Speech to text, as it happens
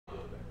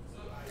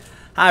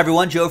Hi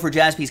everyone, Joe for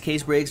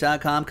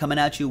JaspysCaseBreaks.com coming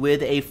at you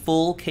with a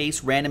full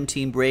case random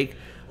team break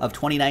of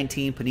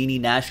 2019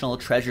 Panini National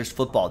Treasures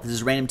Football. This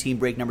is random team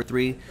break number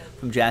 3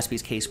 from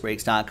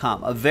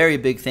JaspysCaseBreaks.com. A very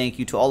big thank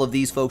you to all of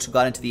these folks who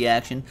got into the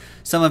action.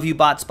 Some of you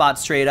bought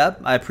spots straight up.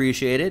 I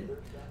appreciate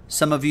it.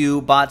 Some of you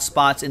bought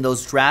spots in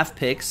those draft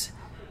picks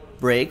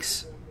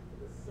breaks,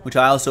 which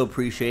I also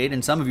appreciate.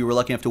 And some of you were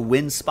lucky enough to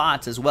win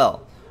spots as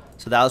well.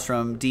 So that was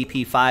from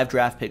DP5,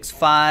 draft picks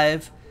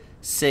 5,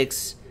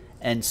 6,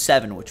 and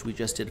 7, which we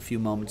just did a few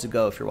moments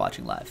ago if you're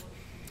watching live.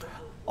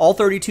 All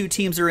 32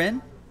 teams are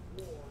in.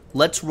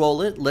 Let's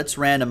roll it. Let's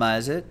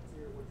randomize it.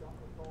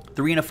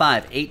 3 and a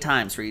 5, 8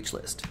 times for each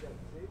list.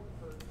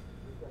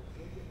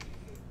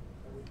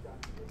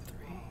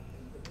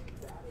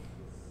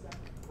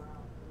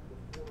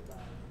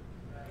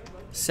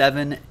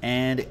 7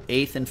 and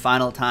 8th and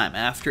final time.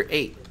 After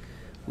 8,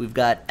 we've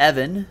got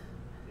Evan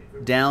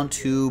down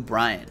to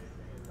Brian.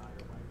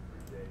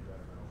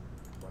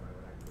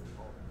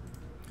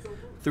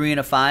 3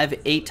 and a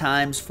 5, 8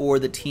 times for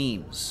the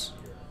teams.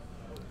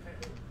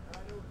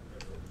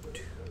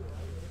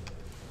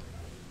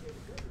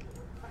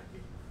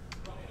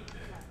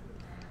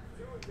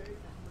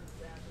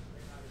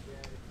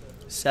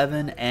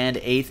 7 and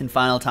 8th and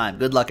final time.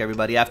 Good luck,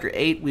 everybody. After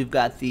 8, we've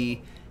got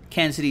the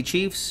Kansas City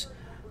Chiefs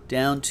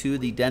down to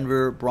the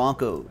Denver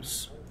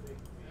Broncos.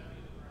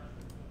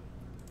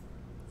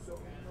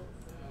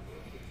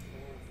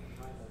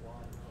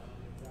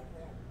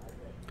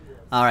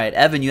 All right,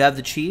 Evan, you have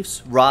the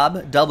Chiefs.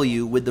 Rob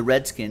W. with the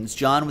Redskins.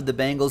 John with the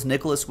Bengals.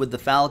 Nicholas with the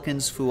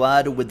Falcons.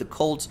 Fuad with the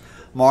Colts.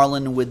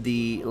 Marlon with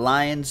the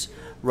Lions.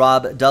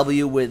 Rob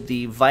W. with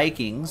the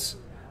Vikings.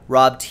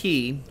 Rob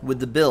T. with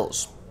the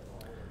Bills.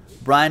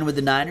 Brian with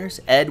the Niners.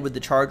 Ed with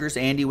the Chargers.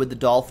 Andy with the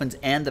Dolphins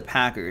and the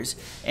Packers.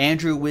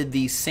 Andrew with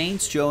the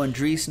Saints. Joe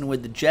Andreessen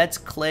with the Jets.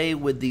 Clay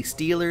with the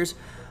Steelers.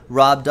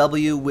 Rob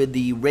W. with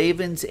the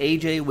Ravens.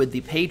 AJ with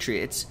the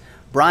Patriots.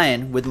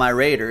 Brian with my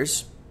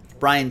Raiders.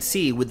 Brian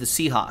C. with the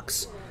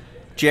Seahawks.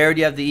 Jared,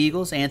 you have the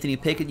Eagles. Anthony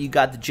Pickett, you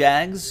got the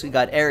Jags. You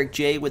got Eric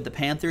J. with the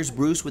Panthers.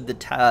 Bruce with the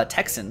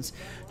Texans.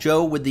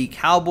 Joe with the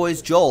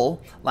Cowboys.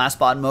 Joel, last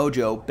spot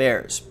Mojo,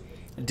 Bears.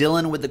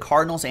 Dylan with the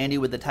Cardinals. Andy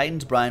with the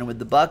Titans. Brian with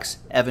the Bucks.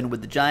 Evan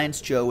with the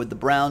Giants. Joe with the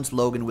Browns.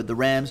 Logan with the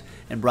Rams.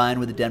 And Brian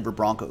with the Denver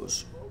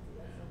Broncos.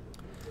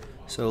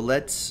 So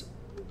let's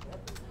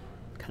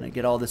kind of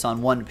get all this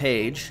on one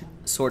page.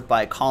 Sort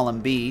by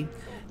column B.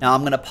 Now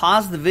I'm going to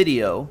pause the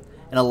video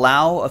and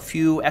allow a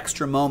few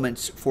extra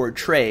moments for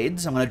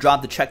trades. I'm going to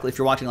drop the checklist. If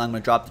you're watching live, I'm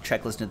going to drop the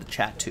checklist into the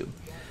chat too.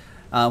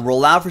 We'll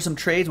allow for some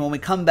trades. When we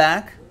come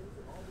back,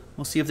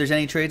 we'll see if there's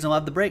any trades and we'll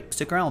have the break.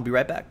 Stick around. We'll be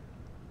right back.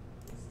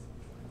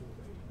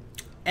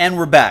 And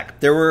we're back.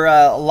 There were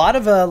a lot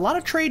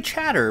of trade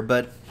chatter,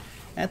 but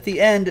at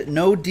the end,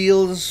 no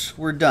deals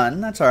were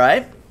done. That's all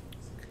right.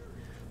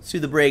 Let's do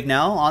the break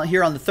now.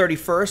 Here on the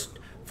 31st,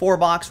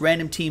 4-box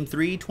Random Team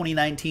 3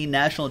 2019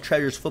 National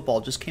Treasures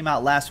Football just came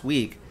out last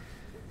week.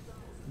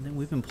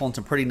 We've been pulling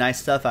some pretty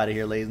nice stuff out of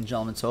here, ladies and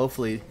gentlemen, so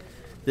hopefully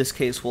this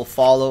case will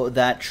follow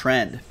that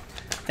trend.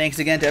 Thanks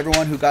again to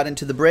everyone who got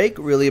into the break.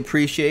 Really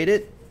appreciate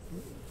it.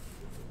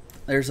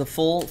 There's a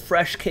full,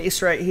 fresh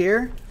case right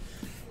here.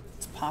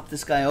 Let's pop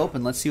this guy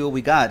open. Let's see what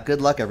we got.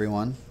 Good luck,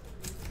 everyone.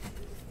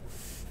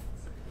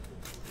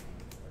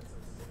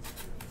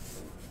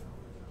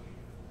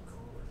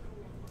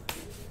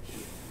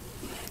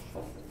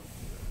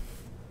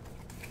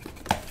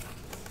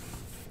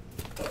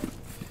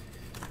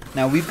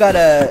 Now we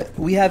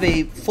have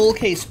a full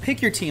case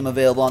pick your team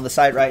available on the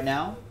site right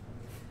now.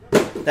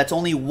 That's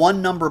only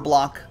one number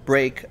block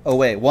break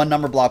away, one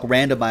number block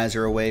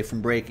randomizer away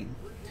from breaking.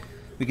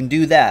 We can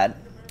do that,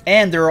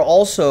 and there are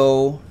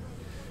also,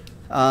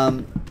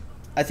 I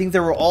think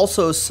there were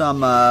also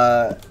some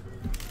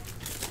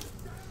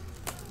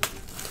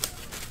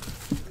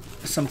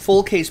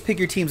full case pick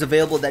your teams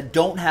available that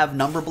don't have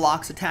number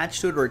blocks attached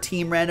to it or a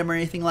team random or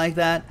anything like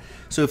that.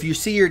 So if you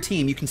see your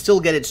team, you can still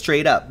get it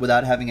straight up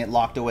without having it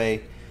locked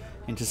away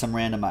into some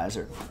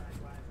randomizer,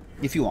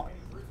 if you want.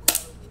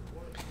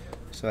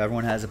 So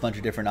everyone has a bunch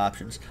of different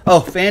options.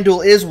 Oh,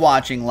 FanDuel is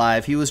watching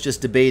live. He was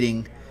just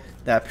debating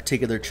that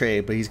particular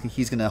trade, but he's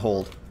going to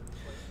hold.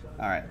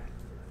 All right.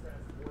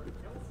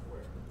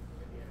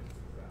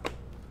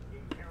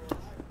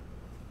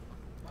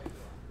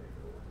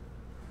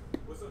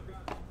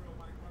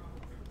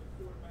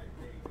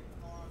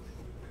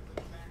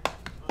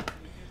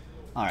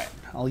 All right,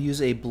 I'll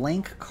use a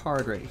blank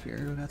card right here.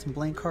 Do I got some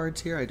blank cards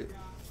here? I do.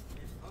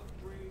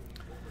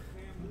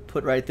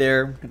 Put right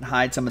there, and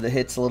hide some of the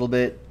hits a little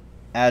bit,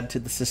 add to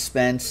the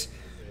suspense.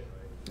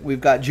 We've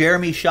got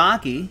Jeremy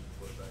Shockey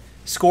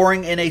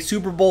scoring in a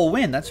Super Bowl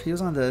win. He was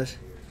on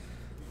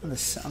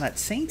that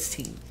Saints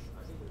team.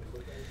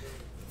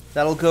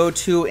 That'll go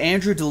to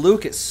Andrew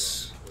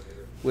DeLucas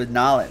with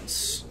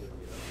Nolens.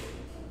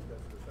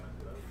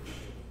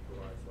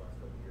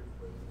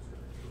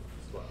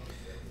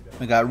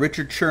 We got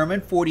Richard Sherman,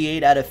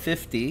 48 out of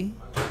 50.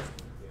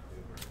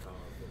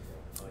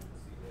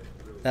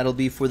 That'll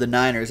be for the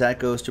Niners. That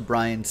goes to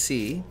Brian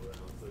C.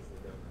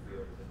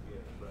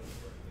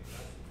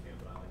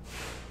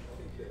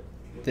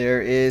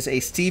 There is a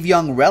Steve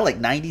Young relic,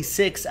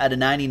 96 out of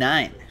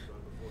 99.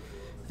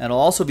 That'll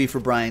also be for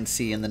Brian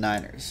C. and the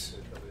Niners.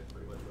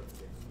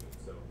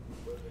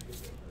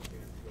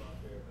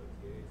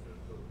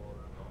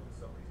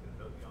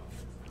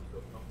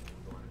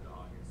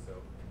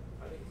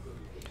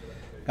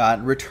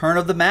 Got Return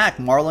of the Mac,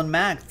 Marlon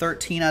Mack,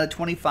 13 out of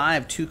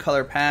 25,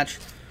 2-color patch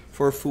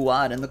for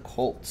Fuad and the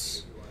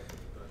Colts.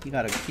 He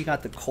got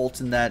the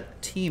Colts in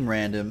that team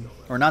random,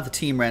 or not the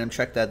team random.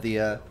 Check that,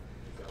 the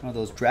one of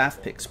those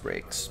draft picks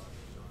breaks.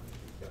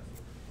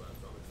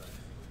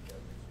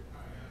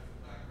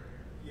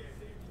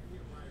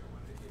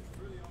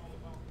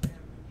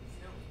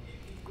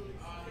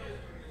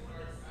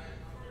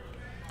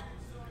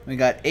 We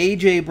got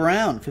A.J.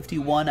 Brown,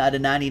 51 out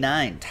of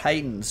 99,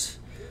 Titans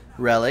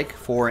relic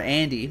for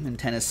Andy in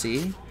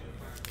Tennessee.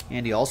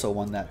 Andy also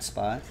won that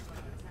spot.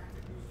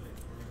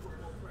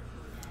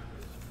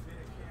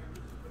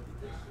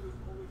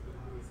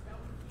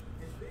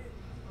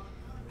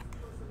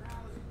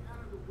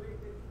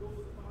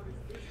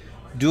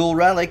 Dual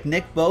relic,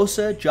 Nick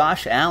Bosa,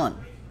 Josh Allen,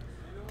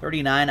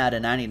 39 out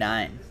of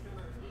 99.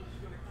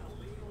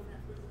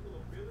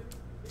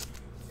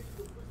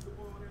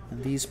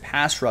 And these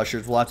pass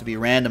rushers will have to be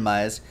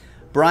randomized.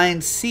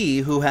 Brian C.,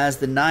 who has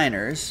the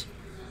Niners,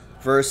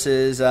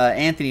 versus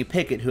Anthony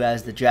Pickett, who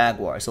has the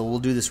Jaguars. So we'll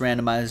do this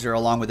randomizer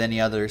along with any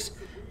others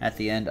at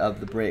the end of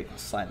the break.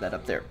 Slide that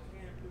up there.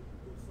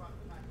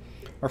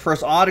 Our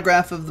first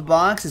autograph of the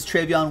box is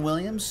Travion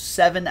Williams,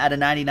 7 out of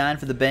 99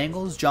 for the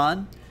Bengals.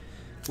 John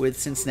with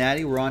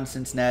Cincinnati. We're on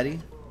Cincinnati.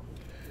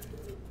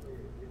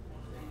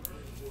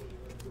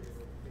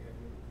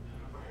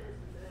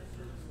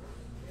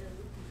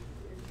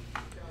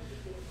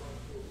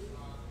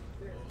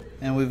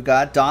 And we've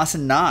got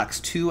Dawson Knox,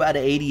 2 out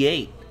of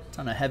 88. It's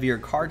on a heavier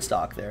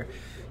cardstock there.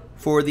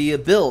 For the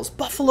Bills,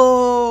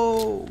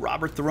 Buffalo,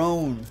 Robert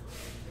Throne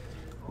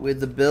with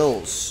the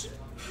Bills.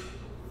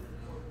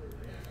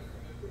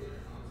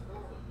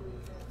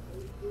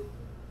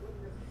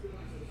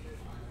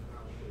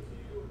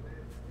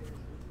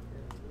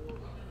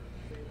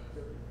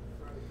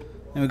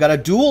 And we've got a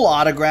dual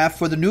autograph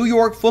for the New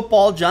York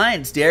Football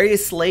Giants,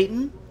 Darius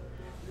Slayton,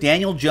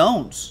 Daniel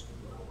Jones.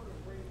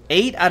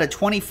 8 out of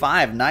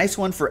 25. Nice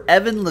one for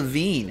Evan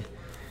Levine,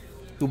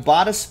 who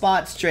bought a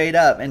spot straight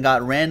up and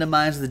got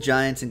randomized to the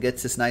Giants and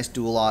gets this nice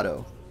dual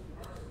auto.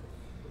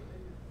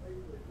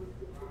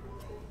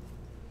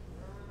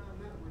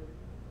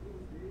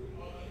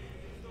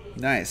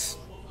 Nice.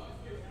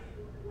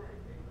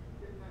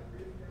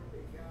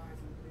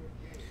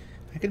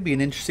 That could be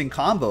an interesting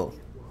combo.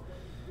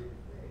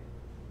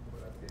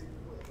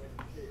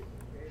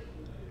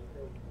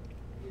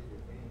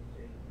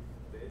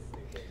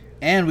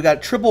 And we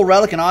got triple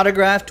relic and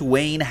autograph to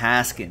Wayne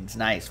Haskins.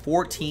 Nice.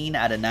 14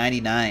 out of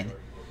 99.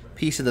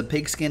 Piece of the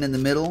pigskin in the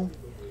middle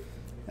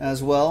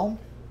as well.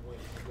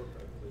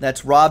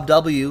 That's Rob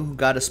W., who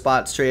got a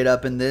spot straight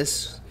up in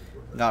this.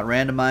 Got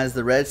randomized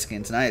the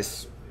Redskins.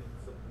 Nice.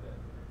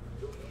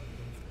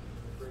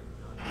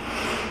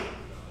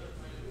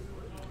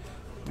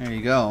 There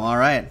you go. All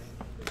right.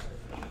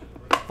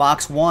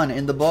 Box 1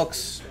 in the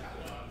books.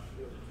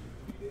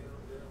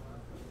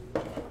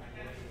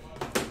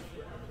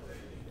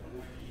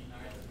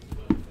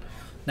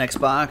 Next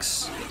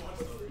box.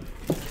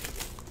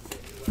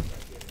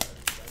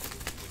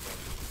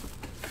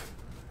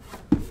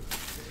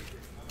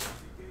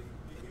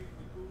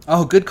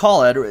 Oh, good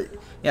call, Ed.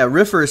 Yeah,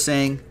 Riffer is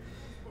saying.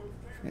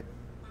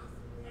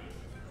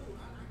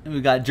 And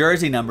we got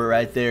jersey number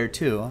right there,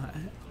 too. I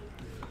didn't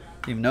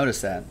even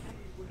notice that.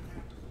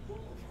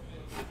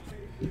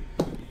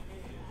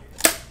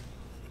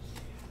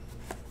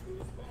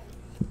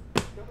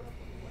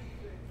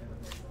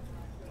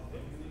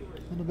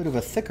 A little bit of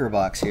a thicker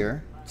box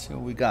here. Let's see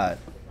what we got.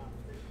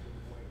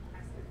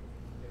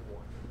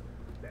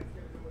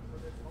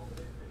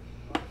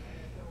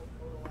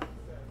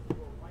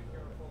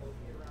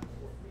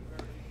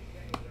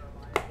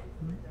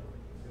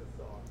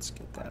 Let's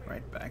get that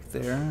right back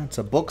there. It's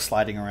a book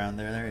sliding around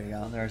there. There you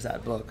go. There's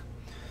that book.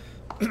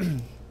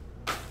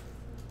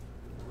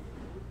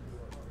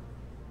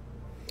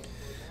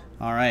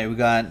 All right, we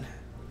got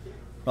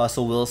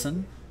Russell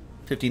Wilson,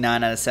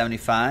 59 out of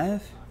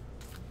 75.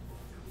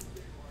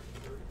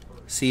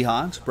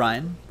 Seahawks,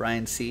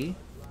 Brian C.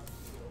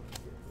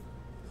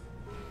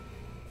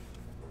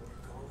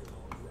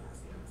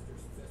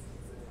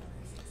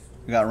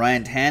 We got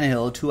Ryan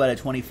Tannehill, 2 out of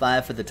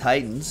 25 for the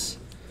Titans.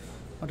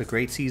 What a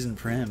great season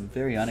for him.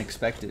 Very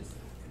unexpected.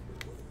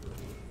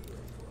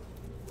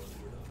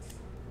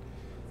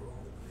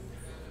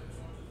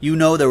 You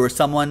know there was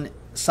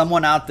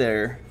someone out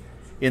there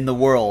in the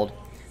world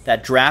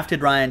that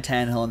drafted Ryan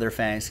Tannehill in their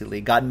fantasy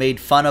league, got made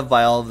fun of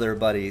by all of their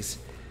buddies,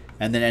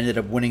 and then ended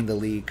up winning the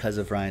league because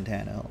of Ryan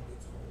Tannehill.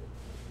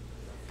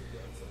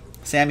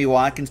 Sammy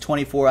Watkins,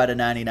 24 out of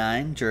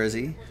 99,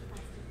 jersey.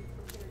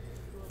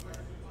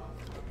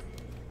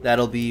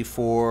 That'll be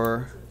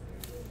for,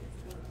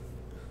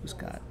 who's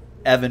got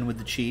Evan with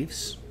the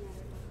Chiefs.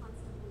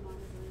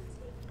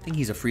 I think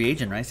he's a free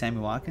agent, right, Sammy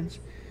Watkins?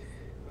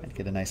 Might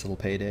get a nice little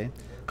payday.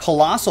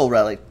 Colossal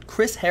relic,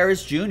 Chris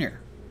Harris Jr.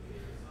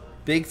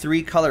 Big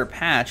 3-color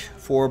patch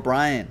for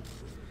Brian.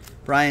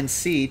 Brian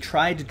C.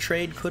 tried to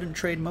trade, couldn't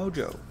trade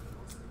Mojo.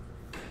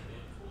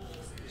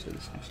 So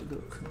this actually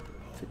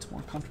fits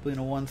more comfortably in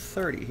a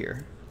 130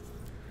 here.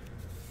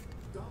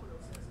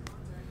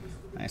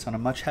 Nice, on a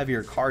much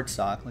heavier card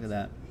stock. Look at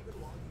that.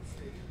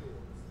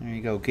 There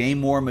you go.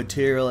 Game War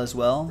material as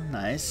well.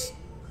 Nice.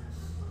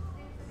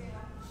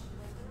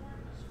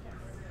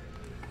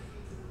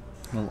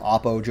 Little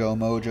Oppo Joe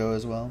Mojo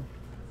as well.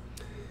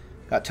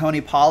 Got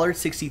Tony Pollard,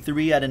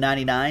 63 out of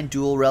 99.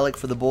 Dual relic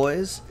for the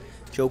boys.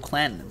 Joe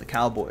Clanton, the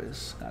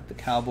Cowboys. Got the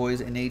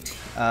Cowboys in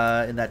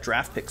that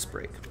draft picks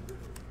break.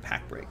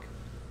 Pack break.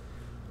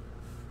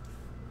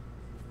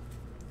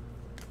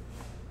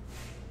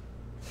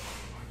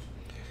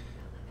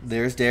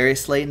 There's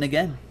Darius Slayton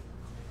again.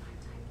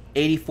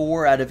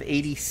 84 out of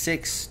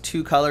 86.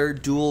 2-color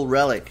dual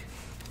relic.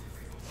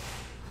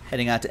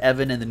 Heading out to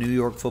Evan and the New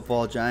York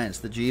Football Giants.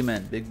 The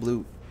G-Men, Big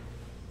Blue.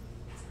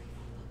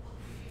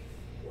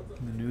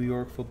 The New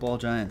York Football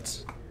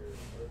Giants.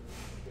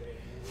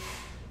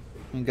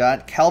 We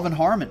got Calvin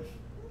Harmon.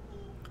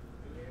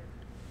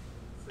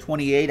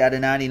 28 out of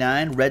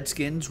 99.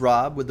 Redskins,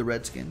 Rob with the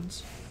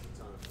Redskins.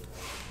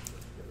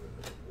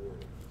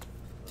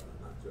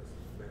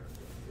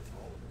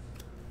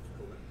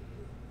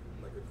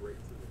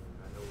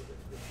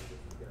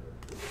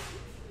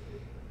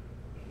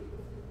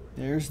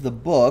 There's the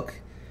book.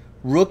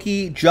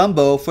 Rookie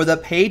Jumbo for the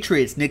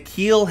Patriots.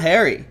 N'Keal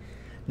Harry.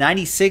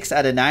 96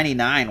 out of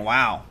 99.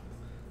 Wow.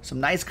 Some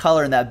nice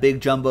color in that big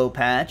jumbo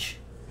patch.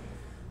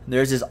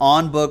 There's his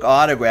on-book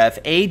autograph.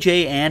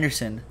 A.J.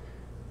 Anderson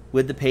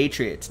with the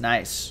Patriots.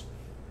 Nice.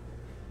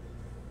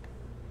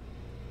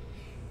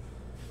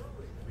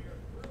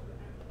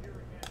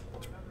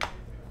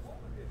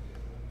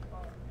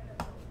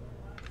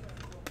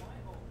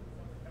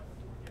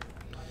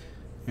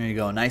 There you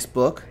go. Nice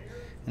book.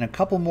 And a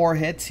couple more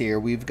hits here.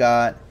 We've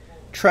got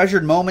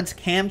Treasured Moments,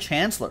 Cam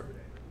Chancellor.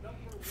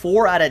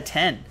 4 out of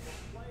 10.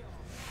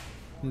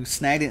 Who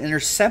snagged an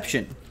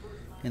interception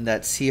in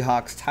that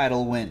Seahawks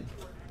title win.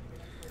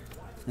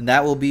 And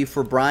that will be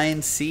for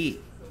Brian C.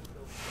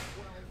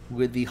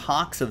 with the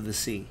Hawks of the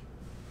Sea.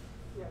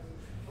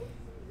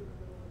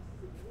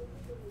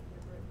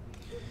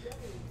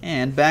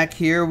 And back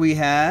here we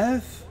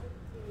have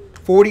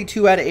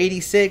 42 out of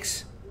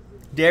 86.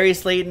 Darius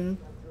Slayton,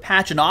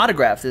 patch and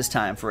autograph this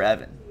time for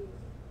Evan.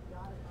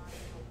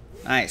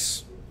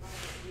 Nice.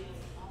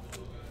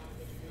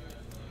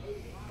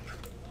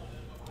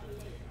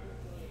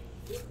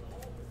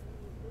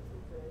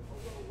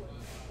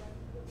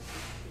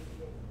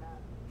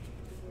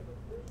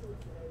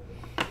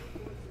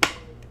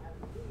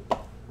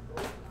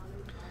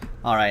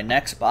 All right,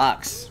 next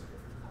box.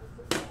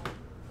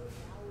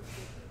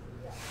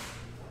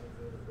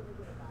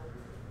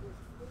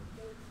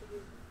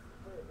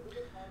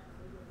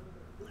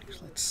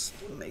 Let's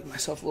make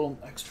myself a little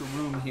extra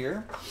room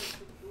here.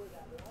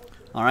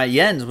 All right,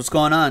 Jens, what's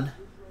going on?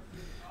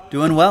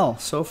 Doing well.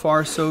 So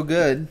far, so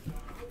good.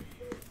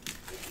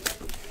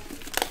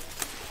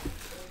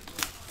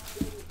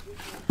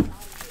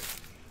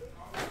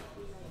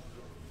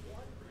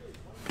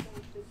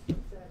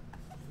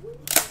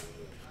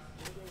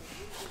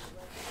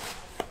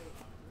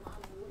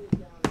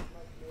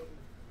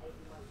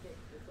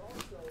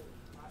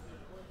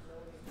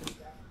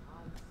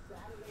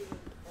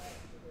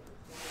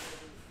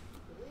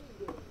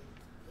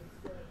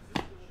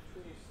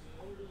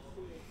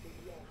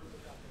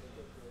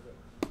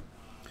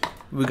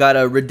 We got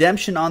a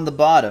redemption on the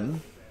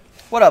bottom.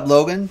 What up,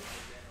 Logan?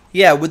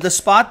 Yeah, with the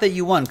spot that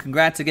you won.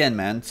 Congrats again,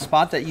 man.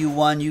 Spot that you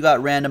won, you got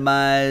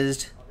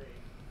randomized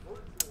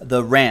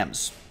the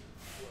Rams.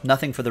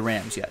 Nothing for the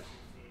Rams yet.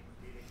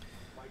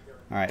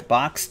 All right,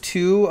 box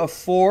 2 of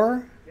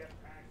 4.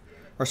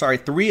 Or sorry,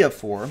 3 of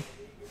 4.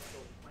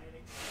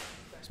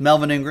 It's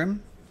Melvin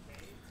Ingram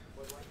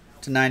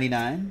to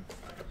 99.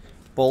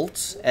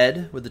 Bolts,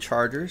 Ed with the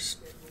Chargers.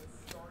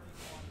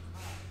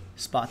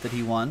 Spot that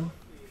he won.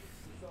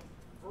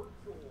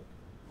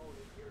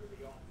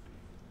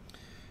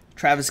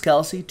 Travis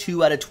Kelce,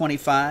 2 out of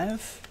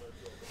 25.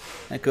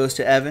 That goes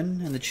to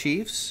Evan and the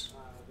Chiefs.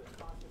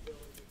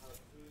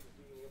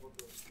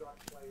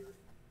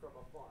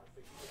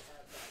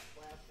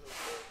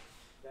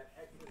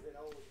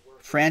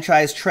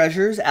 Franchise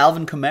Treasures,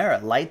 Alvin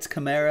Kamara, Lights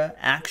Kamara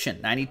Action,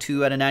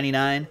 92 out of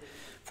 99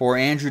 for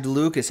Andrew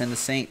DeLucas and the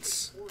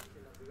Saints.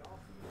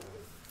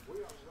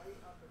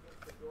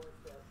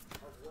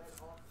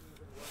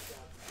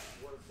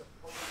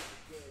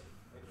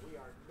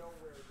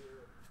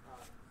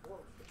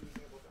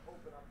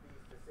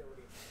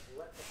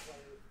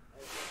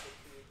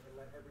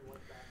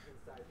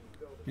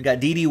 We got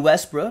D.D.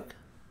 Westbrook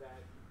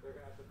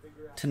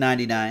to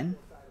 99.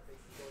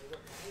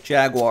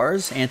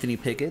 Jaguars, Anthony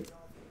Pickett.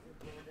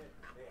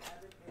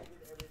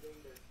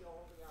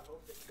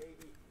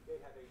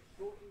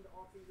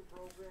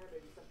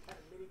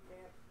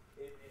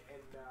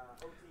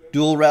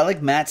 Dual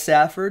relic, Matt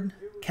Stafford,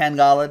 Ken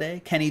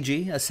Galladay, Kenny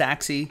G, a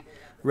Saxy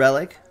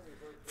relic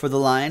for the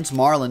Lions.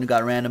 Marlin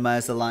got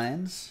randomized the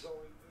Lions.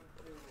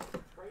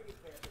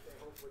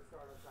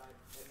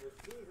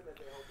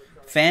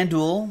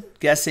 FanDuel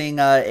guessing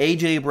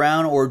A.J.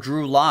 Brown or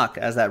Drew Lock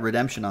as that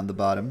redemption on the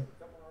bottom.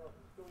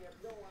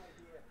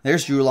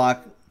 There's Drew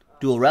Lock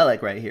dual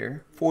relic right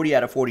here. 40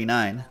 out of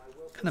 49.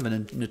 Kind of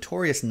a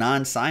notorious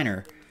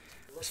non-signer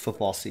this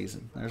football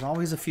season. There's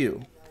always a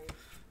few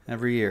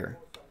every year.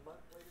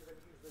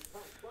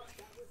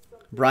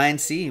 Brian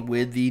C.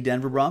 with the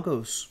Denver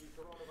Broncos.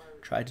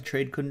 Tried to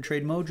trade, couldn't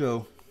trade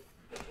mojo.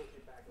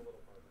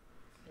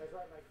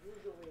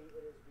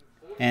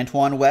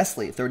 Antoine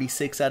Wesley,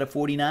 36 out of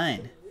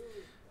 49.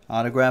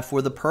 Autograph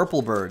for the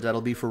Purple Birds.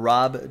 That'll be for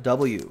Rob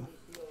W.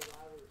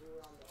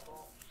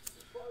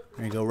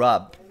 There you go,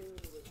 Rob.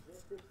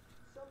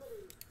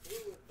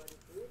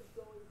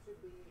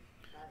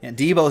 And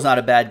Debo's not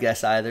a bad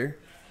guess either.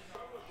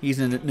 He's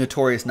a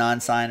notorious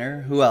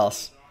non-signer. Who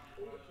else?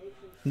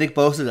 Nick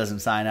Bosa doesn't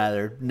sign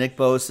either. Nick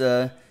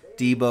Bosa,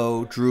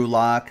 Debo, Drew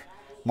Lock,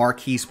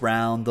 Marquise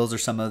Brown. Those are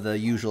some of the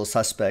usual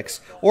suspects.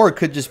 Or it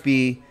could just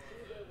be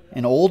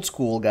an old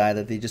school guy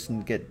that they just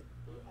didn't get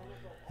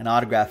an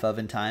autograph of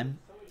in time.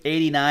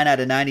 89 out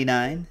of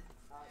 99.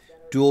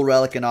 Dual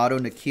relic and auto,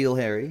 N'Keal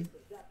Harry.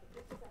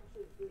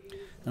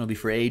 That'll be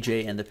for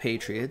AJ and the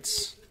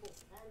Patriots.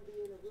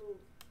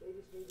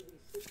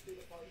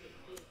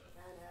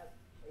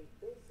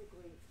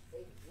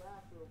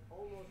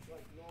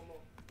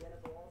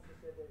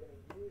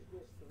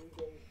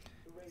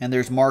 And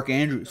there's Mark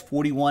Andrews,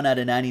 41 out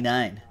of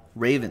 99.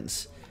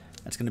 Ravens.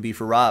 That's going to be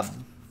for Rob.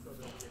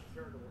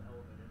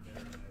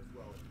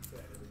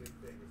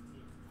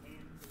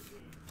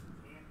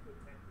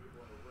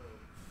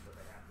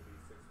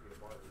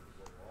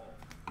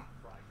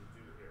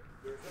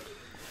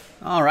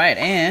 All right,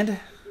 and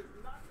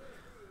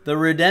the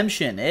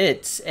redemption.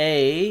 It's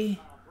a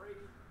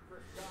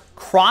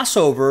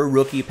crossover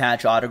rookie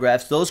patch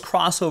autographs. Those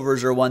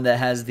crossovers are one that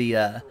has the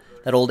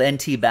that old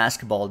NT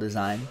basketball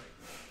design.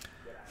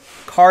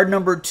 Card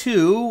number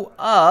 2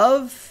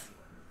 of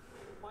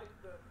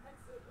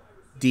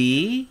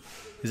D.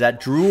 Is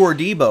that Drew or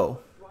Debo?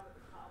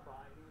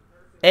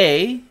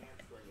 A.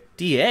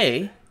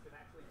 D-A.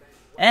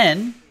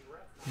 N.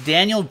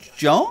 Daniel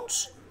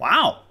Jones?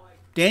 Wow.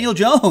 Daniel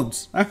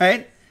Jones. All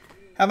right.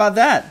 How about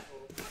that?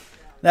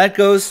 That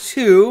goes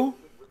to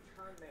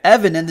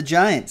Evan and the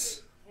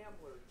Giants.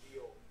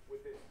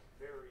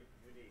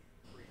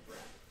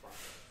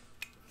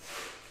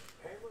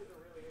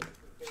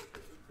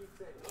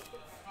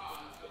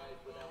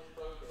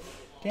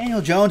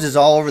 Daniel Jones is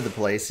all over the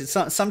place.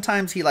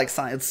 Sometimes he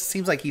it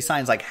seems like he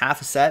signs like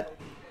half a set.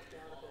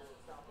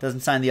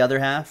 Doesn't sign the other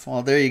half.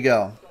 Well, there you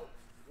go.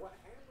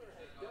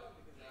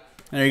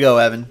 There you go,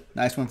 Evan.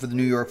 Nice one for the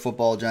New York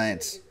Football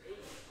Giants.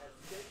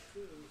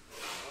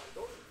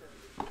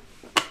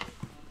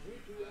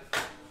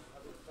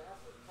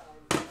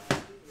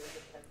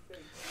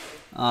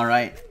 All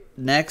right.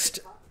 Next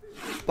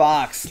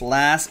box.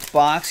 Last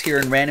box here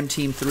in Random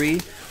Team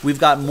 3. We've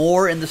got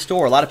more in the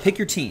store. A lot of pick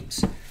your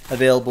teams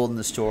available in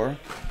the store.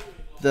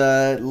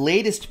 The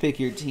latest pick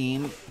your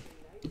team,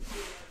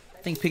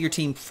 I think pick your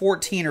team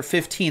 14 or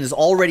 15 is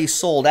already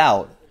sold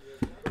out.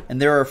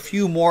 And there are a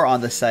few more on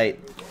the site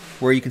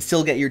where you can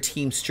still get your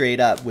team straight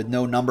up with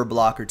no number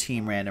block or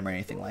team random or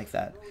anything like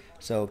that.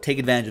 So take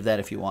advantage of that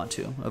if you want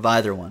to, of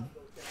either one.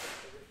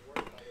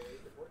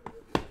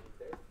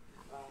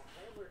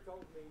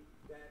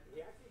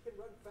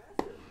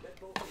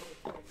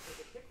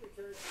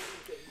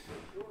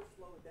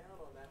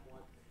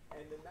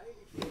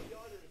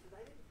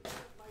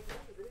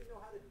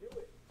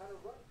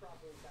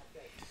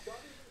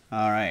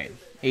 All right,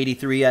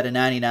 83 out of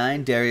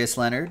 99, Darius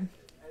Leonard.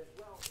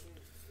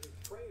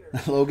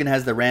 Logan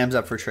has the Rams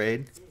up for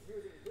trade.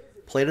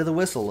 Play to the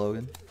whistle,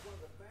 Logan.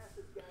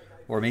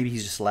 Or maybe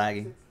he's just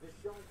lagging.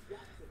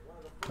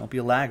 Don't be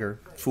a lagger.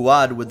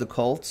 Fuad with the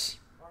Colts.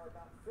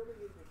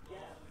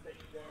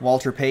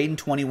 Walter Payton,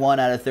 21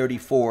 out of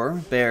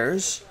 34,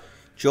 Bears.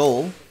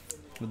 Joel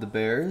with the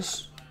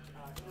Bears.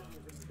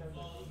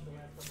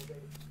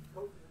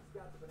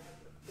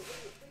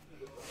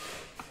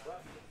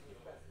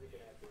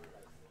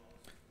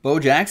 Bo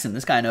Jackson,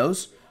 this guy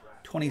knows.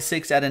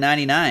 26 out of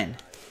 99.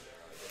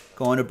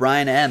 Going to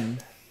Brian M.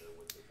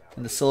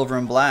 in the silver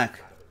and black.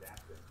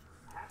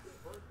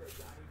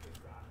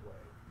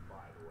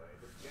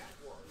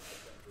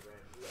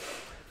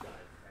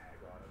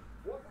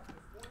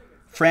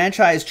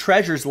 Franchise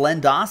Treasures, Len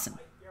Dawson.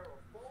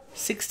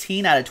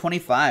 16 out of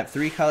 25.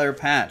 3-color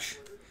patch.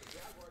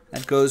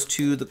 That goes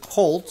to the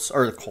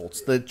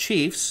the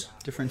Chiefs.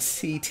 Different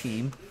C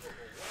team.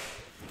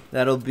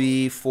 That'll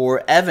be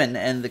for Evan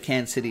and the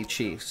Kansas City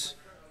Chiefs.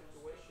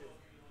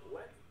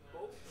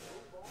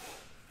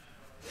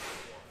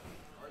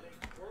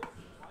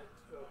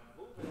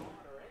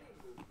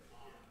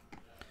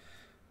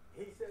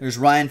 There's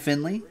Ryan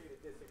Finley,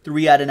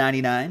 3 out of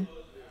 99.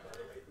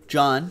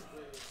 John,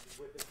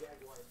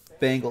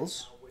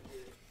 Bengals.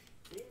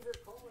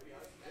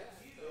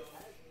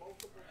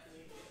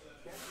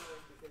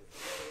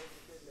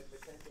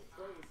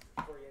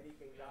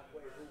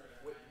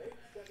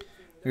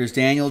 There's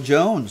Daniel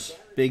Jones.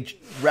 Big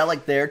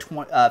relic there,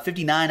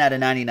 59 out of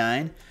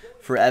 99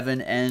 for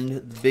Evan and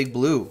the Big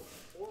Blue.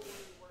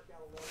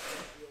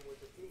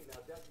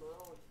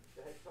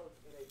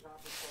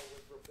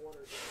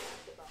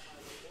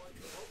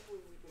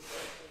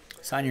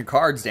 Sign your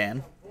cards,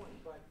 Dan.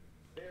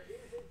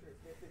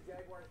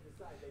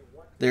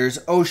 There's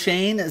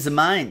O'Shane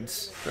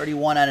Zamines,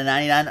 31 out of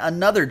 99.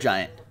 Another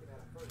Giant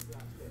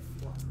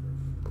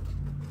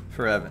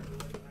for Evan.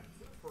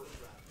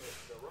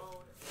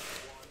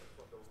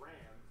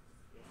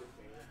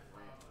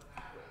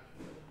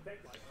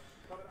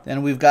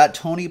 Then we've got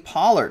Tony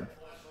Pollard,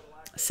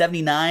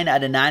 79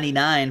 out of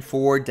 99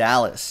 for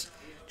Dallas.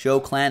 Joe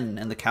Clanton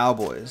and the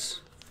Cowboys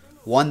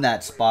won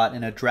that spot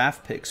in a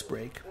draft picks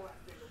break.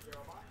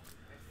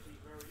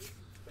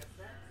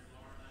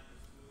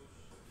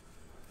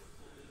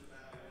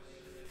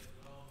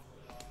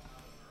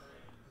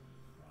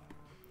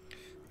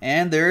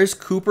 And there's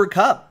Cooper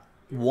Kupp,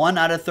 1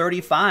 out of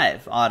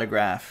 35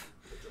 autograph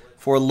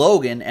for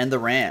Logan and the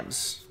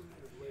Rams.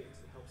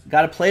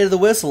 Got to play to the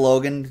whistle,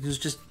 Logan. Who's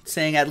just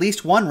saying at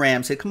least one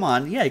Ram. Say, come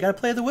on. Yeah, you got to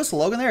play to the whistle,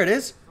 Logan. There it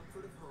is.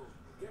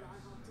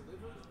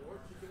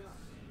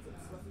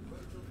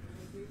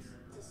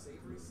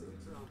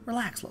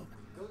 Relax, Logan.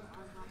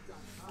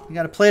 You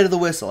got to play to the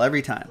whistle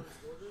every time.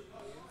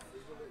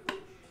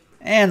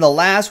 And the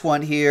last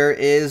one here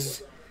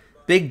is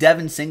Big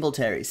Devin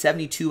Singletary,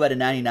 72 out of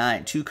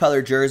 99.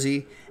 Two-color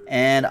jersey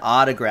and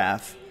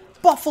autograph.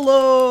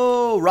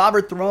 Buffalo!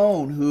 Robert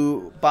Throne,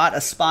 who bought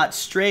a spot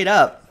straight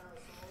up.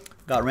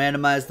 Got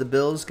randomized the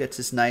Bills, gets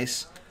this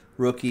nice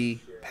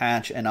rookie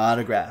patch and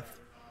autograph.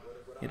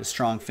 He had a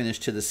strong finish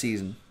to the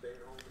season.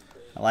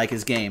 I like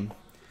his game.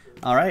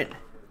 All right.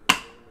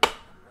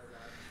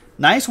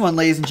 Nice one,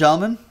 ladies and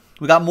gentlemen.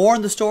 We got more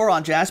in the store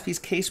on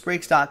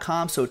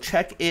jaspyscasebreaks.com, so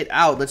check it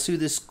out. Let's do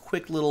this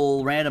quick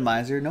little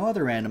randomizer. No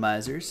other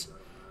randomizers.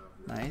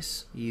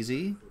 Nice,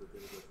 easy.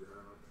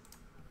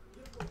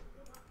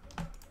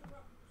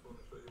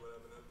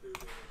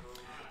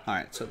 All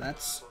right, so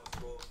that's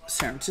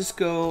San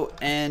Francisco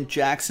and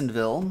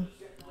Jacksonville.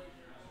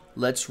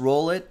 Let's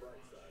roll it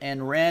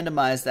and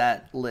randomize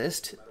that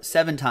list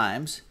 7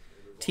 times.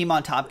 Team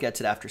on top gets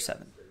it after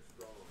 7.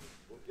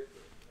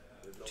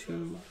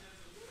 2.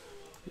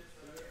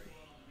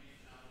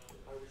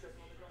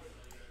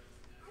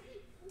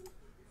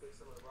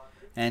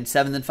 And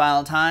 7th and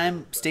final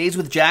time stays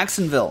with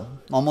Jacksonville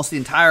almost the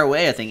entire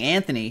way. I think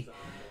Anthony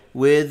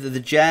with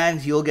the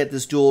Jags, you'll get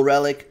this dual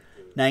relic,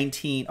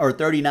 19 or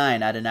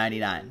 39 out of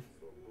 99.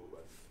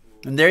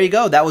 And there you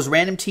go. That was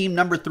random team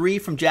number 3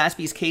 from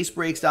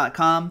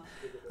jaspyscasebreaks.com.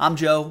 I'm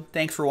Joe.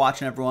 Thanks for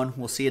watching, everyone.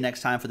 We'll see you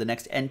next time for the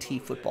next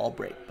NT football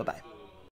break. Bye-bye.